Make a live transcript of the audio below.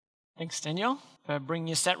Thanks, Daniel, for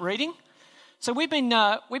bringing us that reading. So we've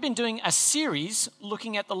been doing a series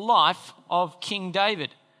looking at the life of King David,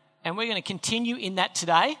 and we're going to continue in that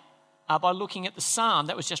today by looking at the psalm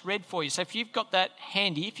that was just read for you. So if you've got that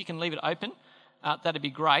handy, if you can leave it open, that'd be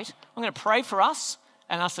great. I'm going to pray for us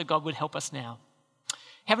and ask that God would help us now.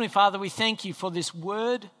 Heavenly Father, we thank you for this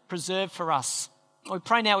word preserved for us. We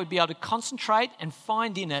pray now we'd be able to concentrate and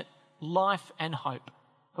find in it life and hope.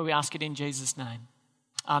 For we ask it in Jesus' name.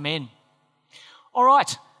 Amen. All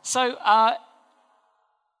right, so I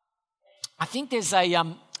think there's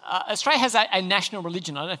Australia has a national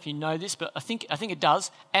religion. I don't know if you know this, but I think it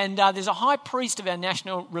does. And there's a high priest of our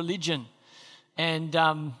national religion, and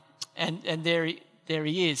there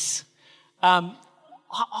he is.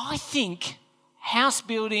 I think house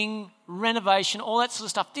building, renovation, all that sort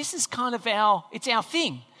of stuff. This is kind of our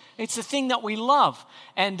thing. It's the thing that we love.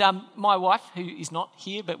 And my wife, who is not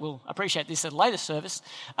here but will appreciate this at a later service,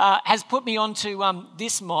 has put me onto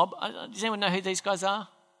this mob. Does anyone know who these guys are?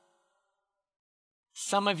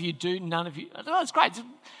 Some of you do, none of you. Oh, it's great.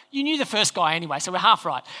 You knew the first guy anyway, so we're half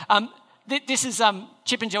right. This is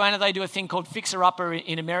Chip and Joanna. They do a thing called Fixer Upper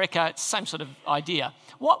in America. It's the same sort of idea.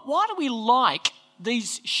 Why do we like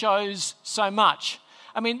these shows so much?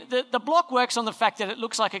 I mean, the block works on the fact that it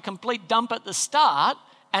looks like a complete dump at the start,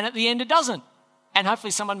 and at the end it doesn't. And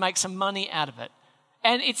hopefully someone makes some money out of it.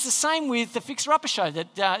 And it's the same with the Fixer Upper show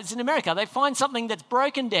that is in America. They find something that's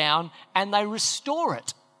broken down and they restore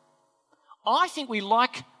it. I think we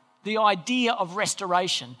like the idea of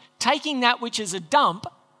restoration, taking that which is a dump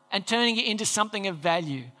and turning it into something of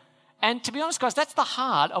value. And to be honest, guys, that's the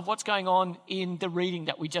heart of what's going on in the reading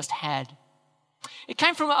that we just had. It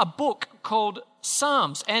came from a book called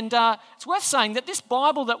Psalms, and it's worth saying that this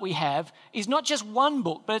Bible that we have is not just one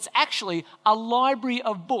book, but it's actually a library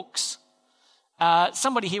of books.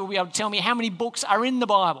 Somebody here will be able to tell me how many books are in the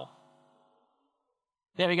Bible.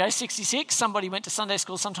 There we go, 66. Somebody went to Sunday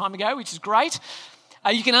school some time ago, which is great.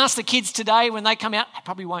 You can ask the kids today when they come out. They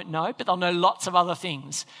probably won't know, but they'll know lots of other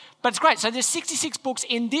things. But it's great. So there's 66 books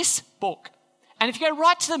in this book. And if you go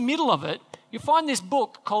right to the middle of it, you'll find this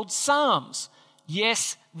book called Psalms.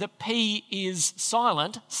 Yes, the P is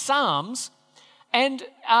silent, Psalms. And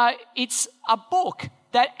it's a book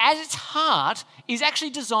that at its heart is actually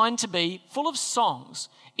designed to be full of songs.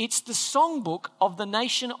 It's the songbook of the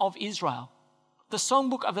nation of Israel. The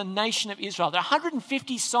songbook of the nation of Israel. There are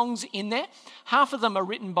 150 songs in there. Half of them are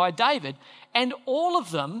written by David. And all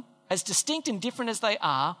of them, as distinct and different as they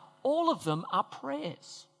are, all of them are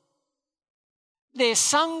prayers. They're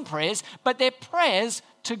sung prayers, but they're prayers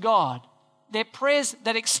to God. They're prayers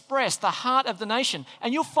that express the heart of the nation.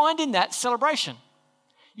 And you'll find in that celebration.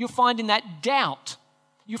 You'll find in that doubt.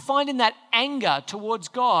 You'll find in that anger towards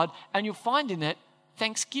God. And you'll find in it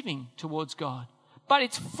thanksgiving towards God. But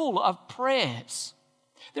it's full of prayers.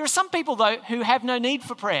 There are some people, though, who have no need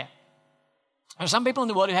for prayer. There are some people in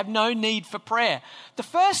the world who have no need for prayer. The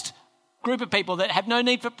first group of people that have no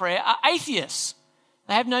need for prayer are atheists.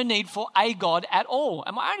 They have no need for a God at all.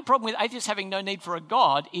 And my only problem with atheists having no need for a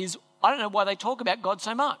God is I don't know why they talk about God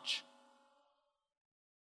so much.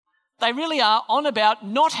 They really are on about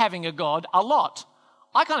not having a God a lot.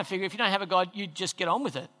 I kind of figure if you don't have a God, you just get on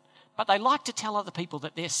with it. But they like to tell other people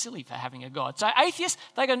that they're silly for having a God. So atheists,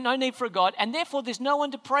 they got no need for a God, and therefore there's no one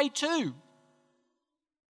to pray to.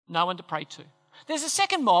 No one to pray to. There's a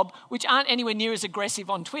second mob, which aren't anywhere near as aggressive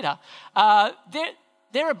on Twitter.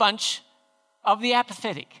 They're a bunch of the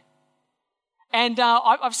apathetic. And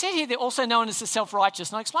I've said here they're also known as the self-righteous,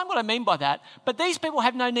 and I'll explain what I mean by that. But these people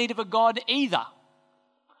have no need of a God either.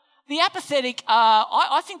 The apathetic,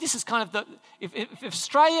 I think this is kind of if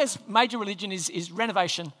Australia's major religion is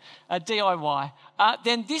renovation, DIY,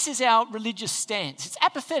 then this is our religious stance. It's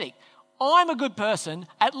apathetic. I'm a good person,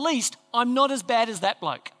 at least I'm not as bad as that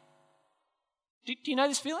bloke. Do you know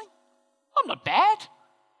this feeling? I'm not bad.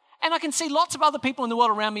 And I can see lots of other people in the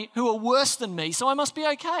world around me who are worse than me, so I must be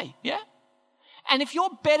okay, yeah? And if you're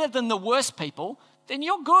better than the worst people, then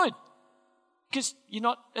you're good. Because you're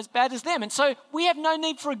not as bad as them. And so we have no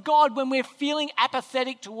need for a God when we're feeling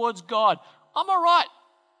apathetic towards God. I'm all right.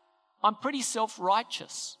 I'm pretty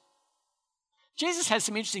self-righteous. Jesus has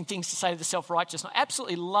some interesting things to say to the self-righteous. And I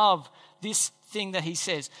absolutely love this thing that he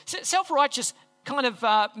says. Self-righteous kind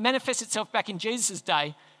of manifests itself back in Jesus'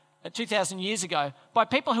 day, 2,000 years ago, by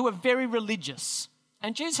people who were very religious.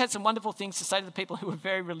 And Jesus had some wonderful things to say to the people who were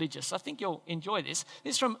very religious. I think you'll enjoy this.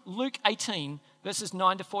 This is from Luke 18, verses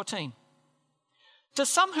 9 to 14. To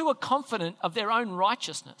some who are confident of their own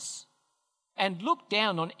righteousness and look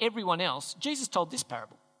down on everyone else, Jesus told this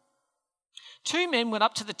parable. 2 men went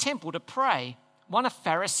up to the temple to pray, one a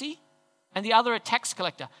Pharisee and the other a tax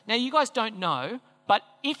collector. Now, you guys don't know, but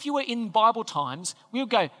if you were in Bible times, we would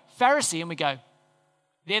go Pharisee and we go,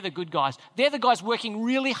 they're the good guys. They're the guys working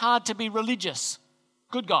really hard to be religious.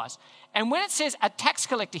 Good guys. And when it says a tax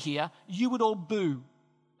collector here, you would all boo.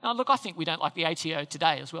 Now, look, I think we don't like the ATO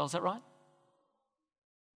today as well. Is that right?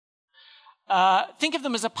 Think of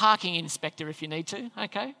them as a parking inspector if you need to,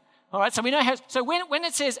 okay? All right, so we know how... So when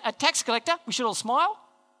it says a tax collector, we should all smile.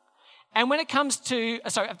 And when it comes to...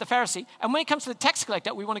 the Pharisee. And when it comes to the tax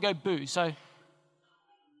collector, we want to go boo. So,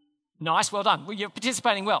 nice, well done. Well, you're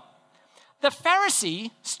participating well. The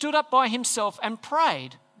Pharisee stood up by himself and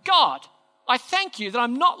prayed, God, I thank you that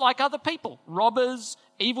I'm not like other people, robbers,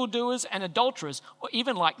 evildoers, and adulterers, or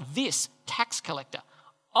even like this tax collector.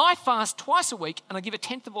 I fast twice a week and I give a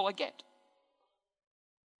tenth of all I get.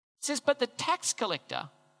 It says, but the tax collector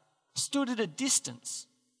stood at a distance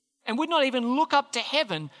and would not even look up to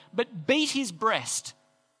heaven, but beat his breast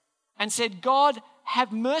and said, God,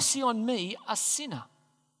 have mercy on me, a sinner.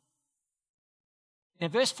 Now,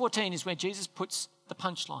 verse 14 is where Jesus puts the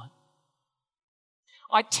punchline.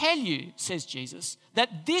 I tell you, says Jesus,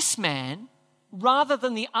 that this man, rather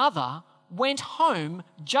than the other, went home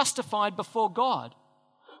justified before God.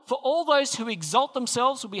 For all those who exalt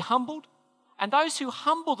themselves will be humbled, and those who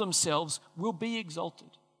humble themselves will be exalted.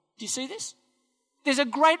 Do you see this? There's a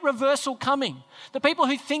great reversal coming. The people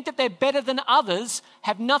who think that they're better than others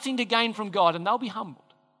have nothing to gain from God, and they'll be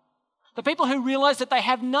humbled. The people who realize that they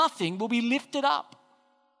have nothing will be lifted up.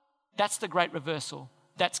 That's the great reversal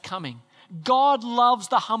that's coming. God loves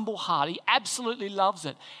the humble heart. He absolutely loves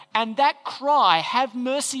it. And that cry, have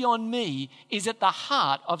mercy on me, is at the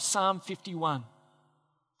heart of Psalm 51.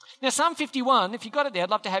 Now, Psalm 51, if you've got it there, I'd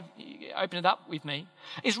love to have you open it up with me,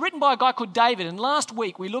 is written by a guy called David. And last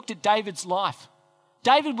week we looked at David's life.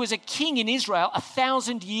 David was a king in Israel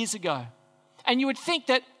 1,000 years ago. And you would think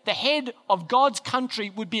that the head of God's country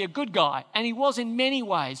would be a good guy, and he was in many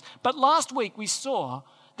ways. But last week we saw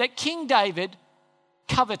that King David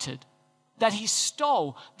coveted, that he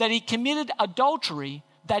stole, that he committed adultery,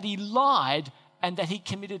 that he lied, and that he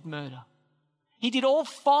committed murder. He did all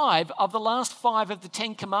 5 of the last 5 of the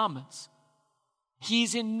 10 commandments. He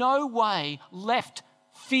is in no way left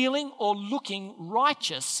feeling or looking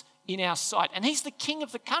righteous in our sight. And he's the king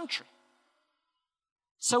of the country.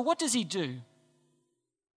 So what does he do?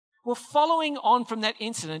 Well, following on from that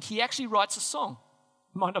incident, he actually writes a song.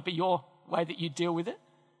 It might not be your way that you deal with it,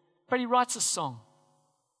 but he writes a song.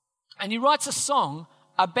 And he writes a song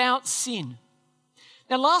about sin.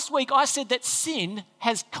 Now, last week I said that sin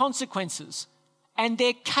has consequences and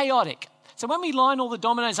they're chaotic. So when we line all the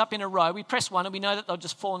dominoes up in a row, we press one and we know that they'll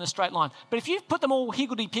just fall in a straight line. But if you put them all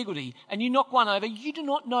higgledy-piggledy and you knock one over, you do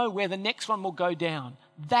not know where the next one will go down.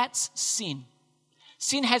 That's sin.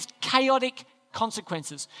 Sin has chaotic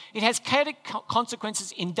consequences. It has chaotic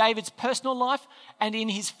consequences in David's personal life and in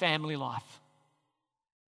his family life.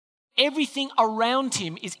 Everything around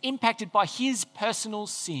him is impacted by his personal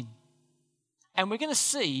sin. And we're going to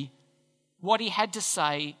see what he had to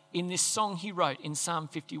say in this song he wrote in Psalm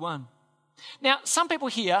 51. Now, some people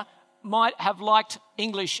here might have liked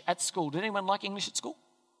English at school. Did anyone like English at school?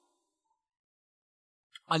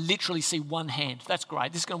 I literally see one hand. That's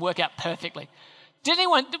great. This is going to work out perfectly.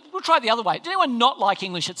 We'll try it the other way. Did anyone not like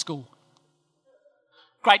English at school?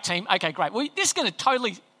 Great team. Okay, great. Well, this is going to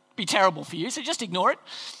totally be terrible for you, so just ignore it.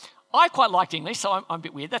 I quite liked English, so I'm a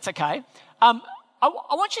bit weird. That's okay. I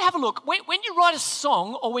want you to have a look. When you write a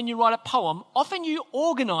song or when you write a poem, often you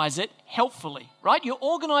organise it helpfully, right? You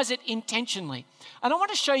organise it intentionally. And I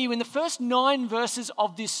want to show you in the first 9 verses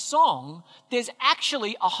of this song, there's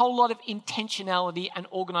actually a whole lot of intentionality and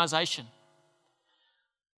organisation.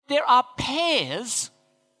 There are pairs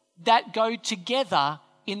that go together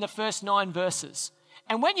in the first 9 verses.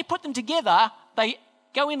 And when you put them together, they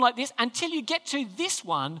go in like this until you get to this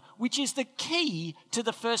one, which is the key to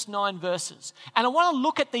the first 9 verses. And I want to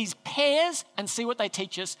look at these pairs and see what they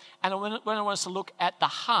teach us. And I want us to look at the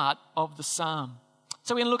heart of the psalm.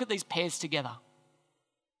 So we're going to look at these pairs together.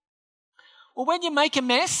 Well, when you make a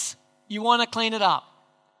mess, you want to clean it up.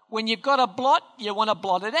 When you've got a blot, you want to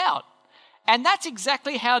blot it out. And that's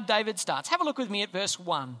exactly how David starts. Have a look with me at verse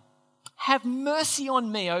 1. Have mercy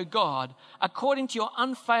on me, O God, according to your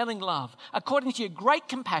unfailing love, according to your great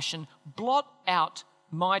compassion, blot out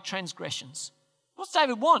my transgressions. What's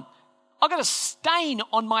David want? I've got a stain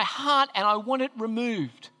on my heart and I want it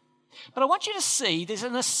removed. But I want you to see there's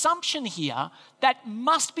an assumption here that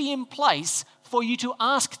must be in place for you to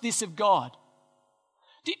ask this of God.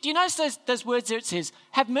 Do you notice those words there? It says,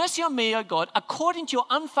 have mercy on me, O God, according to your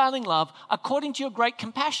unfailing love, according to your great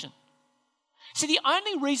compassion. See, the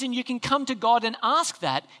only reason you can come to God and ask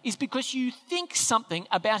that is because you think something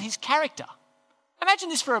about his character. Imagine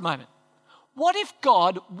this for a moment. What if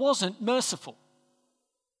God wasn't merciful?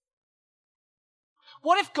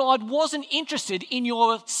 What if God wasn't interested in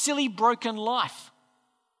your silly, broken life?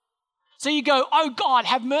 So you go, oh God,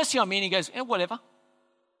 have mercy on me. And he goes, whatever.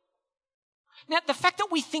 Now, the fact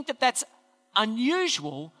that we think that that's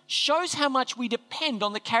unusual shows how much we depend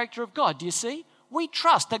on the character of God. Do you see? We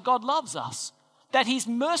trust that God loves us, that he's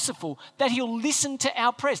merciful, that he'll listen to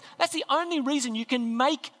our prayers. That's the only reason you can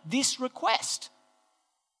make this request.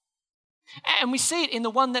 And we see it in the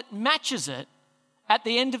one that matches it at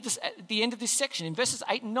the end of this section, in verses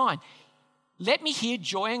 8 and 9. Let me hear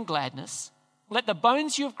joy and gladness. Let the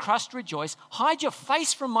bones you have crushed rejoice. Hide your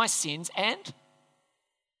face from my sins and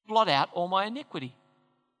blot out all my iniquity.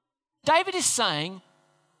 David is saying,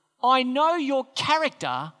 I know your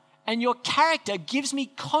character, and your character gives me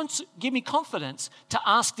confidence to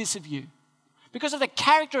ask this of you. Because of the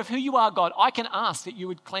character of who you are, God, I can ask that you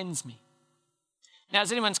would cleanse me. Now,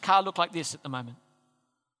 does anyone's car look like this at the moment?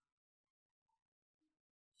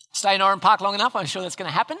 Stay in Oran Park long enough, I'm sure that's going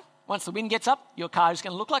to happen. Once the wind gets up, your car is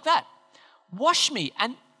going to look like that. Wash me.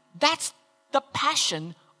 And that's the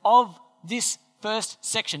passion of this first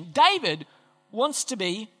section. David wants to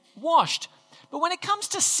be washed. But when it comes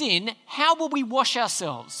to sin, how will we wash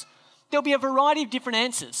ourselves? There'll be a variety of different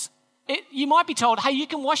answers. You might be told, hey, you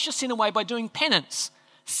can wash your sin away by doing penance.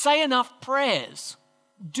 Say enough prayers.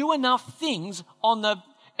 Do enough things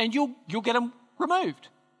and you'll get them removed.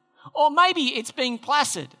 Or maybe it's being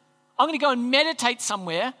placid. I'm going to go and meditate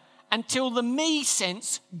somewhere until the me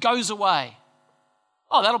sense goes away.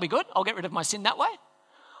 Oh, that'll be good. I'll get rid of my sin that way.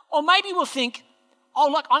 Or maybe we'll think, oh,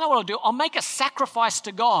 look, I know what I'll do. I'll make a sacrifice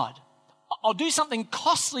to God. I'll do something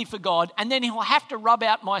costly for God, and then he'll have to rub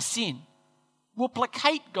out my sin. We'll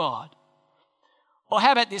placate God. Or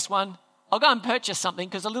how about this one? I'll go and purchase something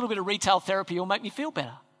because a little bit of retail therapy will make me feel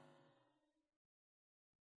better.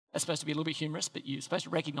 That's supposed to be a little bit humorous, but you're supposed to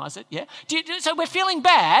recognize it, yeah? So we're feeling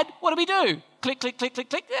bad. What do? Click, click, click, click,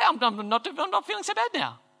 click. Yeah, I'm not feeling so bad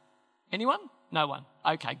now. Anyone? No one.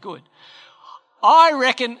 Okay, good. I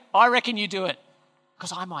reckon you do it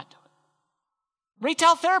because I might do it.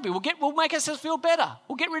 Retail therapy, we'll make ourselves feel better.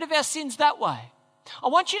 We'll get rid of our sins that way. I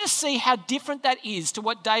want you to see how different that is to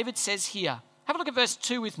what David says here. Have a look at verse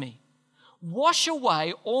 2 with me. Wash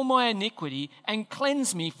away all my iniquity and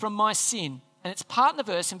cleanse me from my sin. And it's part of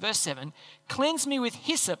the verse in verse 7. Cleanse me with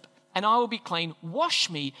hyssop and I will be clean. Wash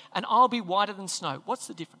me and I'll be whiter than snow. What's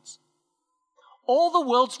the difference? All the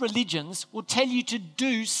world's religions will tell you to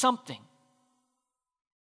do something.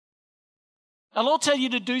 They'll all tell you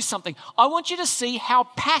to do something. I want you to see how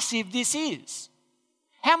passive this is.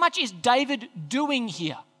 How much is David doing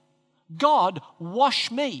here? God,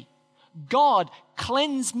 wash me. God,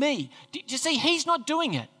 cleanse me. Do you see? He's not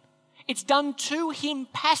doing it. It's done to him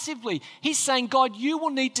passively. He's saying, God, you will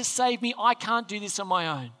need to save me. I can't do this on my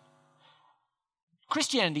own.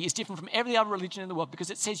 Christianity is different from every other religion in the world because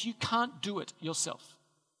it says you can't do it yourself.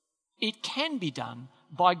 It can be done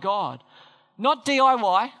by God. Not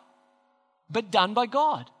DIY, but done by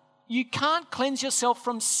God. You can't cleanse yourself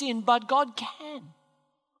from sin, but God can.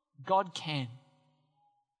 God can.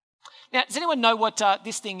 Now, does anyone know what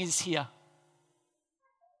this thing is here?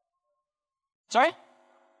 Sorry?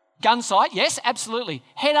 Gun sight, yes, absolutely.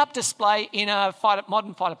 Head-up display in a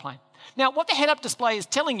modern fighter plane. Now, what the head-up display is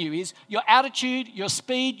telling you is your altitude, your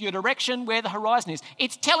speed, your direction, where the horizon is.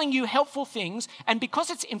 It's telling you helpful things, and because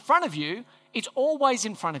it's in front of you, it's always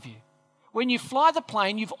in front of you. When you fly the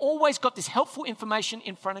plane, you've always got this helpful information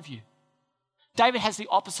in front of you. David has the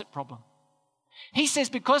opposite problem. He says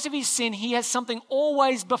because of his sin, he has something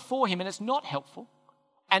always before him, and it's not helpful,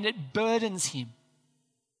 and it burdens him.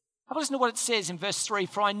 Have a listen to what it says in verse 3.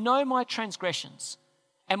 For I know my transgressions,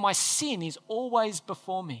 and my sin is always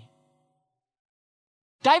before me.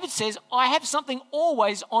 David says, I have something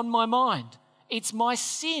always on my mind. It's my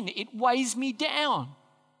sin. It weighs me down.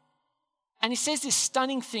 And he says this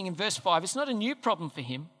stunning thing in verse 5. It's not a new problem for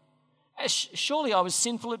him. Surely I was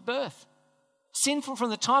sinful at birth, sinful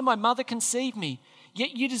from the time my mother conceived me.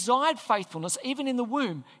 Yet you desired faithfulness even in the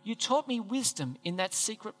womb. You taught me wisdom in that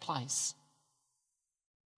secret place.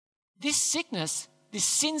 This sickness, this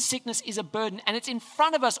sin sickness is a burden, and it's in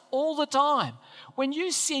front of us all the time. When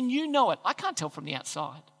you sin, you know it. I can't tell from the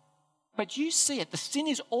outside, but you see it. The sin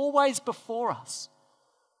is always before us.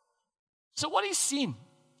 So what is sin?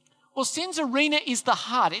 Well, sin's arena is the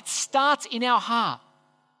heart. It starts in our heart,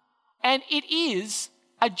 and it is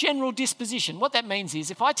a general disposition. What that means is,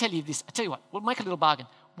 if I tell you this, I tell you what, we'll make a little bargain.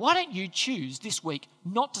 Why don't you choose this week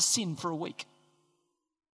not to sin for a week?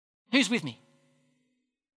 Who's with me?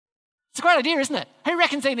 It's a great idea, isn't it? Who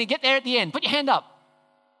reckons they're going to get there at the end? Put your hand up.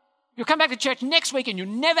 You'll come back to church next week and you'll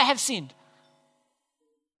never have sinned.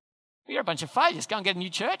 You're a bunch of failures. Go and get a new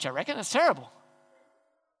church, I reckon. That's terrible.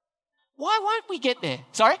 Why won't we get there?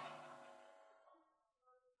 Sorry?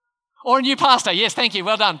 Or a new pastor. Yes, thank you.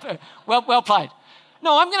 Well done. Well played.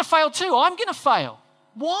 No, I'm going to fail too. I'm going to fail.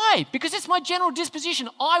 Why? Because it's my general disposition.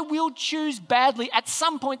 I will choose badly at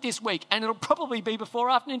some point this week, and it'll probably be before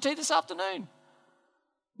afternoon tea this afternoon.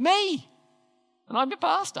 Me. And I'm your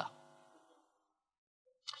pastor.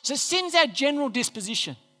 So sin's our general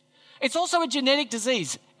disposition. It's also a genetic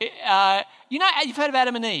disease. You've heard of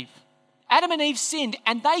Adam and Eve. Adam and Eve sinned,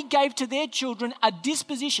 and they gave to their children a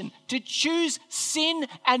disposition to choose sin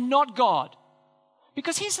and not God.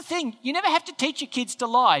 Because here's the thing, you never have to teach your kids to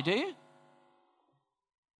lie, do you?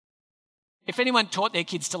 If anyone taught their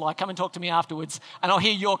kids to lie, come and talk to me afterwards and I'll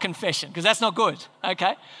hear your confession, because that's not good,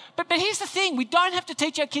 okay? But here's the thing, we don't have to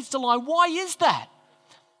teach our kids to lie. Why is that?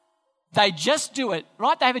 They just do it,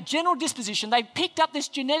 right? They have a general disposition. They picked up this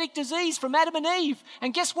genetic disease from Adam and Eve.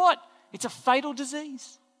 And guess what? It's a fatal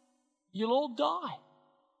disease. You'll all die.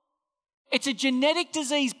 It's a genetic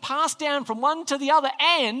disease passed down from one to the other,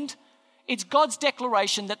 and it's God's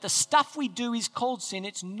declaration that the stuff we do is called sin.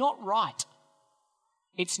 It's not right.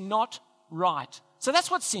 It's not right. So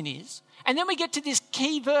that's what sin is. And then we get to this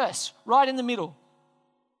key verse right in the middle.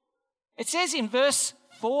 It says in verse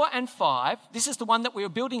 4 and 5, this is the one that we were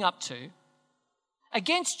building up to,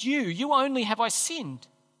 against you only have I sinned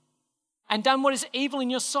and done what is evil in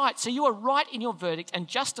your sight. So you are right in your verdict and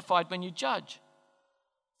justified when you judge.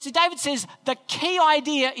 So David says the key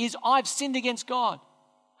idea is I've sinned against God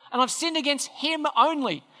and I've sinned against him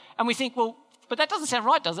only. And we think, well, but that doesn't sound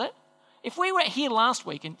right, does it? If we were here last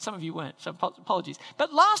week, and some of you weren't, so apologies,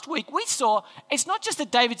 but last week we saw it's not just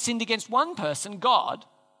that David sinned against one person, God.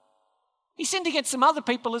 He sinned against some other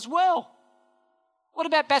people as well. What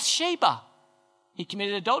about Bathsheba? He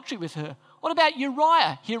committed adultery with her. What about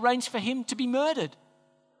Uriah? He arranged for him to be murdered.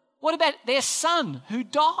 What about their son who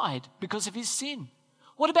died because of his sin?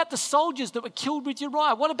 What about the soldiers that were killed with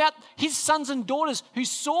Uriah? What about his sons and daughters who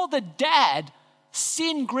saw the dad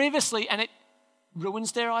sin grievously, and it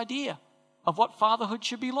ruins their idea of what fatherhood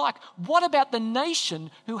should be like? What about the nation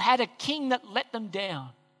who had a king that let them down?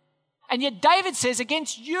 And yet David says,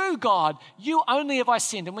 against you, God, you only have I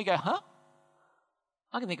sinned. And we go, huh?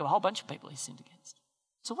 I can think of a whole bunch of people he's sinned against.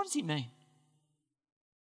 So what does he mean?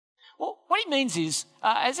 Well, what he means is,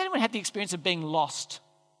 has anyone had the experience of being lost?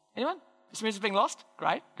 Anyone? Experience of being lost?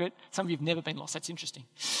 Great, good. Some of you have never been lost. That's interesting.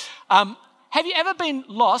 Have you ever been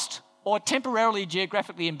lost or temporarily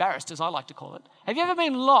geographically embarrassed, as I like to call it? Have you ever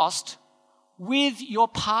been lost with your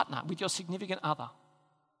partner, with your significant other?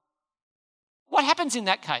 What happens in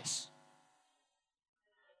that case?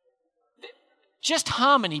 Just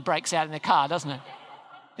harmony breaks out in the car, doesn't it?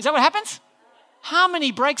 Is that what happens?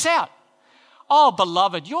 Harmony breaks out. Oh,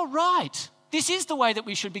 beloved, you're right. This is the way that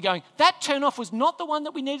we should be going. That turn-off was not the one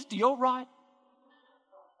that we needed. You're right.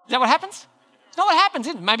 Is that what happens? It's not what happens,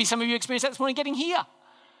 is it? Maybe some of you experienced that this morning getting here.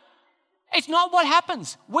 It's not what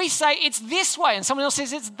happens. We say it's this way and someone else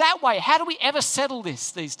says it's that way. How do we ever settle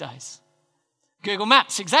this these days? Google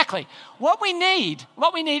Maps, exactly. What we need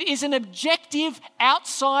is an objective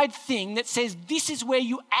outside thing that says this is where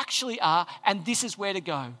you actually are and this is where to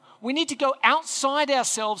go. We need to go outside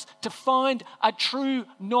ourselves to find a true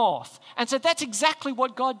north. And so that's exactly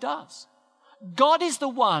what God does. God is the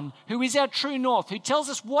one who is our true north, who tells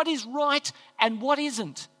us what is right and what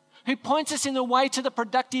isn't, who points us in the way to the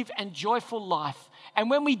productive and joyful life. And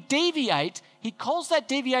when we deviate, he calls that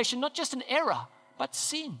deviation not just an error, but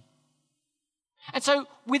sin. And so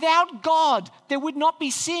without God, there would not be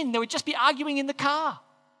sin. There would just be arguing in the car.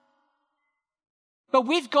 But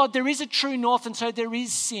with God, there is a true north, and so there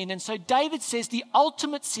is sin. And so David says, the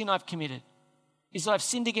ultimate sin I've committed is that I've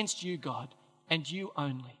sinned against you, God, and you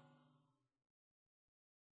only.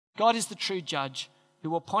 God is the true judge who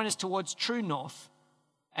will point us towards true north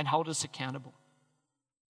and hold us accountable.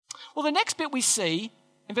 Well, the next bit we see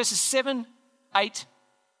in verses 7, 8,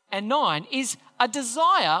 and 9 is a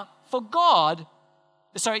desire for God,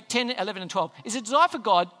 10, 11, and 12, is a desire for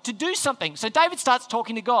God to do something. So David starts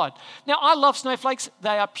talking to God. Now, I love snowflakes.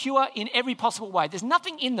 They are pure in every possible way. There's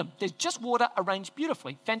nothing in them. There's just water arranged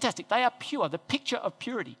beautifully. Fantastic. They are pure, the picture of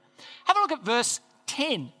purity. Have a look at verse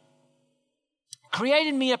 10. Create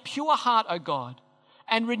in me a pure heart, O God,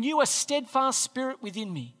 and renew a steadfast spirit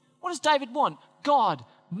within me. What does David want? God,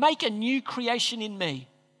 make a new creation in me.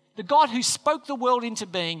 The God who spoke the world into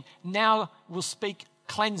being now will speak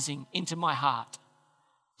cleansing into my heart,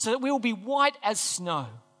 so that we will be white as snow.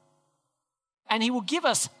 And he will give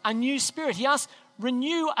us a new spirit. He asks,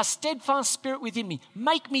 renew a steadfast spirit within me.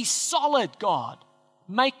 Make me solid, God.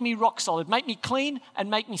 Make me rock solid. Make me clean and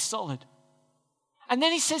make me solid. And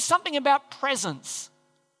then he says something about presence.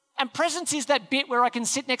 And presence is that bit where I can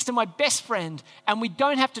sit next to my best friend and we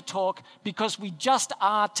don't have to talk because we just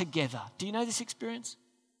are together. Do you know this experience?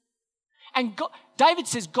 And David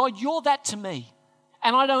says, God, you're that to me.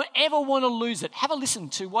 And I don't ever want to lose it. Have a listen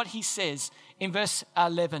to what he says in verse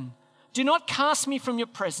 11. Do not cast me from your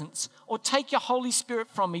presence or take your Holy Spirit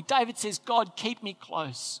from me. David says, God, keep me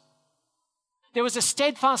close. There was a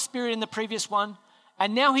steadfast spirit in the previous one.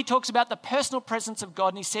 And now he talks about the personal presence of God.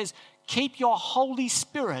 And he says, keep your Holy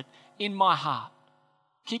Spirit in my heart.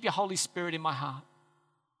 Keep your Holy Spirit in my heart.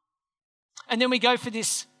 And then we go for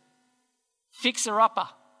this fixer-upper,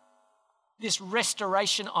 this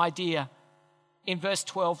restoration idea in verse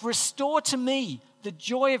 12. Restore to me the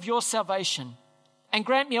joy of your salvation and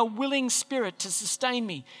grant me a willing spirit to sustain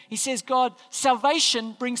me. He says, God,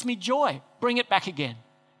 salvation brings me joy. Bring it back again.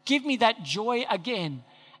 Give me that joy again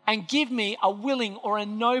and give me a willing or a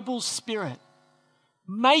noble spirit.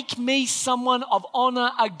 Make me someone of honor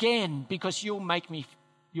again because you'll make me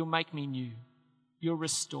new. You'll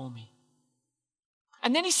restore me.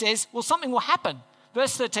 And then he says, well, something will happen.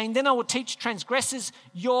 Verse 13, then I will teach transgressors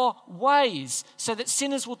your ways so that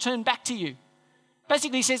sinners will turn back to you.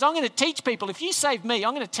 Basically, he says, I'm going to teach people. If you save me,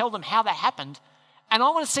 I'm going to tell them how that happened. And I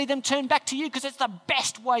want to see them turn back to you because it's the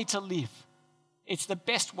best way to live. It's the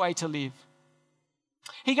best way to live.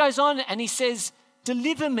 He goes on and he says,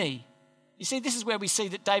 deliver me. You see, this is where we see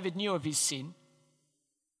that David knew of his sin.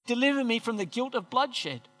 Deliver me from the guilt of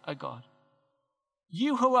bloodshed, O God.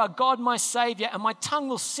 You who are God, my Saviour, and my tongue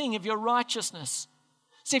will sing of your righteousness.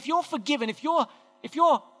 So if you're forgiven, if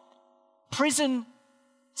your prison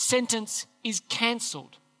sentence is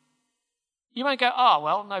cancelled, you won't go, oh,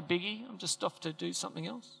 well, no biggie, I'm just off to do something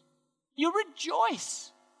else. You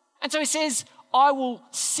rejoice. And so he says, I will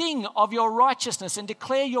sing of your righteousness and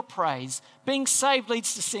declare your praise. Being saved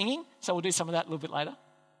leads to singing, so we'll do some of that a little bit later.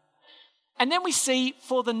 And then we see,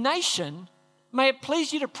 for the nation, may it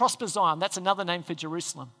please you to prosper Zion. That's another name for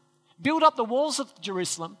Jerusalem. Build up the walls of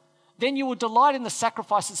Jerusalem. Then you will delight in the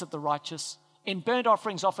sacrifices of the righteous, in burnt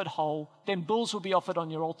offerings offered whole. Then bulls will be offered on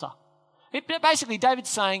your altar. Basically, David's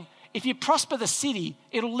saying, if you prosper the city,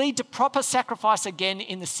 it'll lead to proper sacrifice again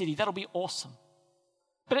in the city. That'll be awesome.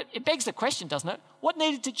 But it begs the question, doesn't it? What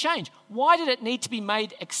needed to change? Why did it need to be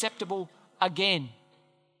made acceptable again?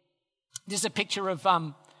 This is a picture of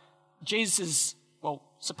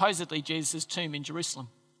supposedly Jesus' tomb in Jerusalem.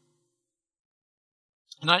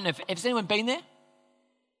 And I don't know, has anyone been there?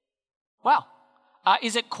 Wow.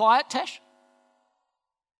 Is it quiet, Tash?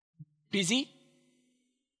 Busy?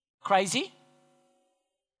 Crazy?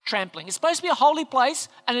 Trampling. It's supposed to be a holy place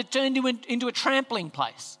and it turned into a trampling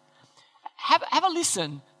place. Have a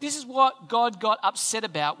listen. This is what God got upset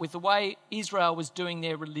about with the way Israel was doing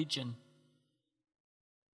their religion.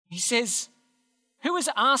 He says, who has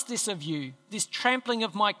asked this of you, this trampling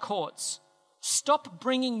of my courts? Stop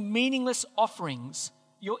bringing meaningless offerings.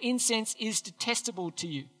 Your incense is detestable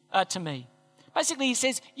to me. Basically, he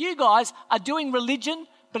says, you guys are doing religion,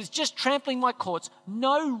 but it's just trampling my courts.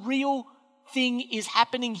 No real thing is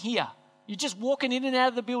happening here. You're just walking in and out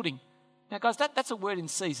of the building. Now, guys, that's a word in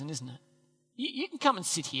season, isn't it? You can come and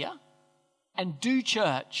sit here and do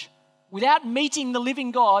church without meeting the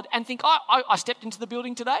living God and think, I stepped into the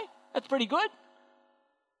building today. That's pretty good.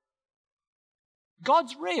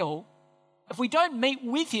 God's real. If we don't meet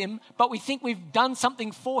with him, but we think we've done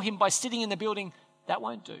something for him by sitting in the building, that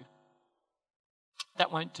won't do.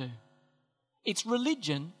 That won't do. It's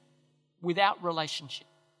religion without relationship.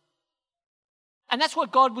 And that's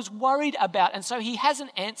what God was worried about. And so he has an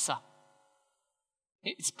answer.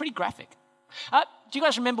 It's pretty graphic. Do you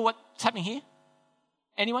guys remember what's happening here?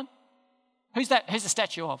 Anyone? Who's that? Who's the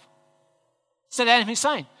statue of? Saddam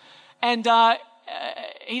Hussein. And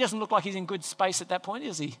he doesn't look like he's in good space at that point,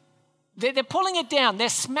 is he? They're pulling it down. They're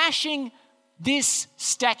smashing this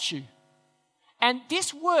statue. And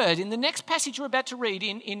this word, in the next passage we're about to read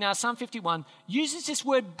in Psalm 51, uses this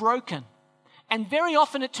word broken. And very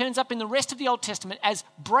often it turns up in the rest of the Old Testament as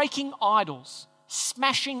breaking idols,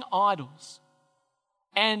 smashing idols.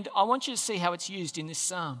 And I want you to see how it's used in this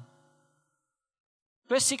psalm.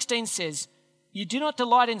 Verse 16 says, you do not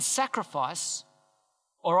delight in sacrifice,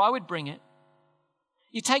 or I would bring it.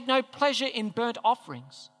 You take no pleasure in burnt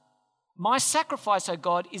offerings. My sacrifice, O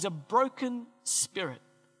God, is a broken spirit.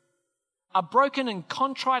 A broken and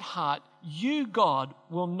contrite heart, you, God,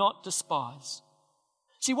 will not despise.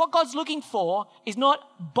 See, what God's looking for is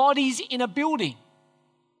not bodies in a building,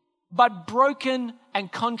 but broken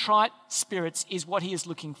and contrite spirits is what he is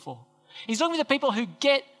looking for. He's looking for the people who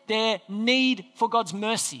get their need for God's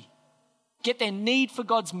mercy. Get their need for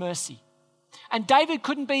God's mercy. And David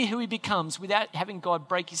couldn't be who he becomes without having God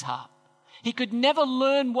break his heart. He could never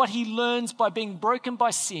learn what he learns by being broken by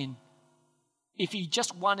sin if he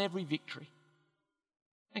just won every victory.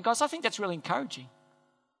 And guys, I think that's really encouraging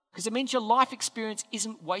because it means your life experience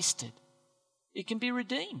isn't wasted. It can be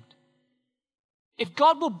redeemed. If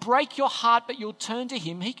God will break your heart but you'll turn to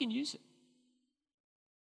him, he can use it.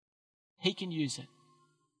 He can use it.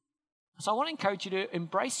 So I want to encourage you to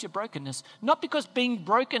embrace your brokenness, not because being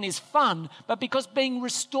broken is fun, but because being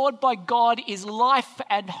restored by God is life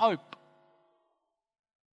and hope.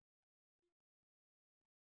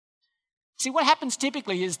 See, what happens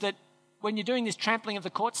typically is that when you're doing this trampling of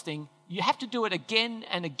the courts thing, you have to do it again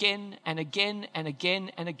and again and again and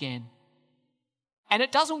again and again. And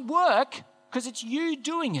it doesn't work because it's you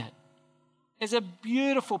doing it. There's a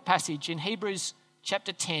beautiful passage in Hebrews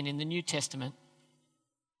chapter 10 in the New Testament.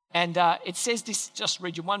 And it says this, just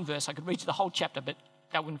read you one verse. I could read you the whole chapter, but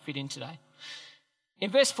that wouldn't fit in today.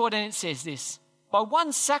 In verse 14 it says this, by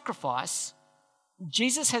one sacrifice,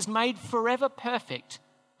 Jesus has made forever perfect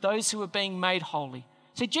those who are being made holy.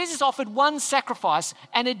 So Jesus offered one sacrifice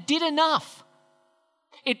and it did enough.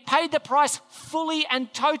 It paid the price fully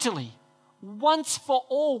and totally. Once for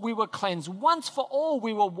all we were cleansed. Once for all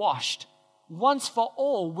we were washed. Once for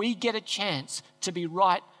all we get a chance to be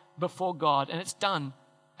right before God. And it's done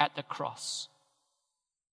at the cross.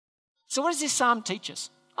 So what does this psalm teach us?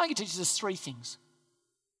 I think it teaches us three things.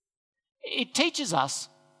 It teaches us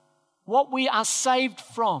what we are saved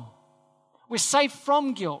from. We're saved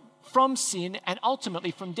from guilt, from sin, and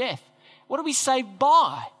ultimately from death. What are we saved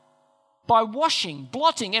by? By washing,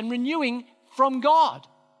 blotting, and renewing from God.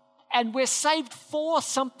 And we're saved for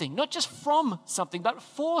something, not just from something, but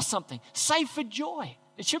for something. Saved for joy.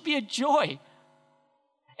 It should be a joy.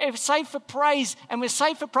 We're saved for praise and we're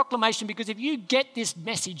saved for proclamation, because if you get this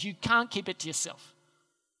message, you can't keep it to yourself.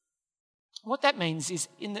 What that means is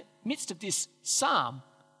in the midst of this psalm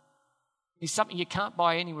is something you can't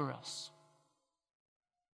buy anywhere else.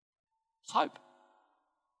 It's hope.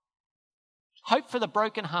 Hope for the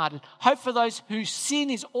brokenhearted. Hope for those whose sin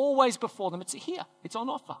is always before them. It's here. It's on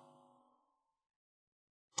offer.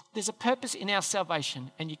 There's a purpose in our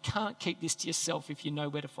salvation, and you can't keep this to yourself if you know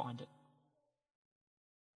where to find it.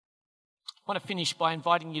 I want to finish by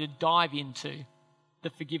inviting you to dive into the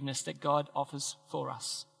forgiveness that God offers for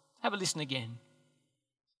us. Have a listen again.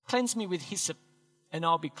 Cleanse me with hyssop, and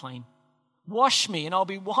I'll be clean. Wash me, and I'll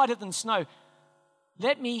be whiter than snow.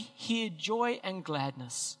 Let me hear joy and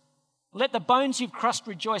gladness. Let the bones you've crushed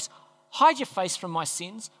rejoice. Hide your face from my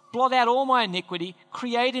sins. Blot out all my iniquity.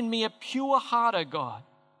 Create in me a pure heart, O God,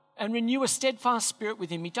 and renew a steadfast spirit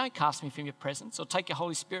within me. Don't cast me from your presence or take your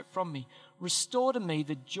Holy Spirit from me. Restore to me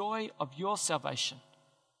the joy of your salvation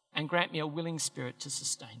and grant me a willing spirit to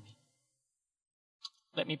sustain me.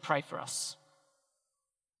 Let me pray for us.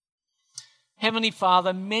 Heavenly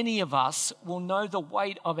Father, many of us will know the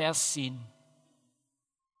weight of our sin.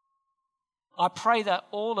 I pray that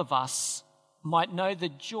all of us might know the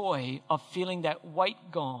joy of feeling that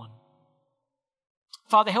weight gone.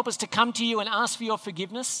 Father, help us to come to you and ask for your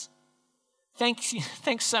forgiveness. Thanks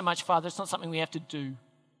so much, Father. It's not something we have to do,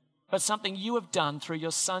 but something you have done through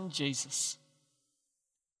your Son, Jesus.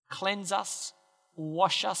 Cleanse us,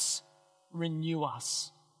 wash us, renew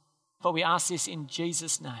us. For we ask this in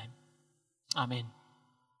Jesus' name. Amen.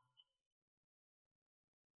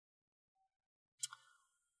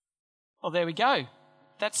 Well, there we go.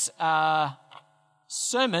 That's a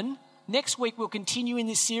sermon. Next week we'll continue in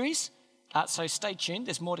this series, so stay tuned.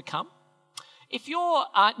 There's more to come. If you're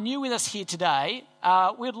new with us here today,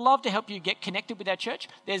 we'd love to help you get connected with our church.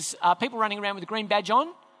 There's people running around with a green badge on,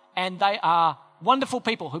 and they are wonderful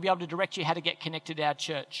people who'll be able to direct you how to get connected to our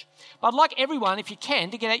church. But I'd like everyone, if you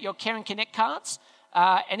can, to get out your Care and Connect cards.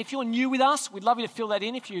 And if you're new with us, we'd love you to fill that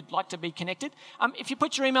in if you'd like to be connected. If you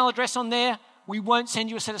put your email address on there, we won't send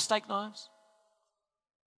you a set of steak knives.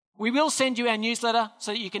 We will send you our newsletter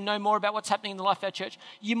so that you can know more about what's happening in the life of our church.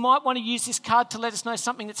 You might want to use this card to let us know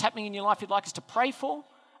something that's happening in your life you'd like us to pray for.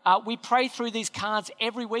 We pray through these cards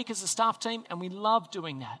every week as a staff team, and we love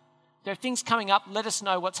doing that. There are things coming up. Let us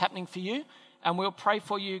know what's happening for you, and we'll pray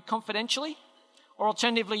for you confidentially. Or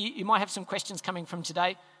alternatively, you might have some questions coming from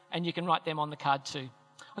today, and you can write them on the card too.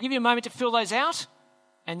 I'll give you a moment to fill those out,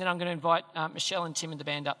 and then I'm going to invite Michelle and Tim and the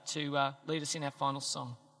band up to lead us in our final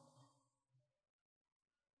song.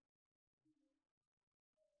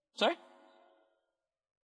 Sorry?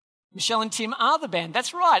 Michelle and Tim are the band.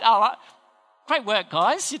 That's right. Oh, great work,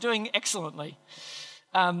 guys. You're doing excellently.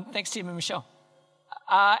 Thanks, Tim and Michelle.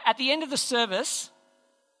 At the end of the service,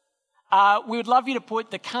 We would love you to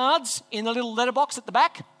put the cards in the little letterbox at the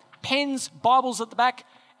back, pens, Bibles at the back,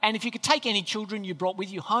 and if you could take any children you brought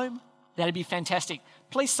with you home, that'd be fantastic.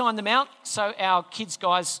 Please sign them out so our kids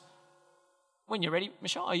guys, when you're ready,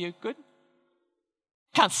 Michelle, are you good?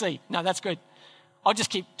 Can't see. No, that's good. I'll just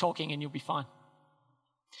keep talking and you'll be fine.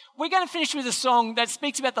 We're going to finish with a song that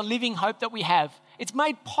speaks about the living hope that we have. It's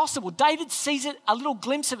made possible. David sees it, a little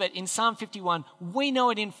glimpse of it in Psalm 51. We know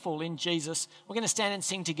it in full in Jesus. We're going to stand and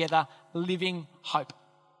sing together, Living Hope.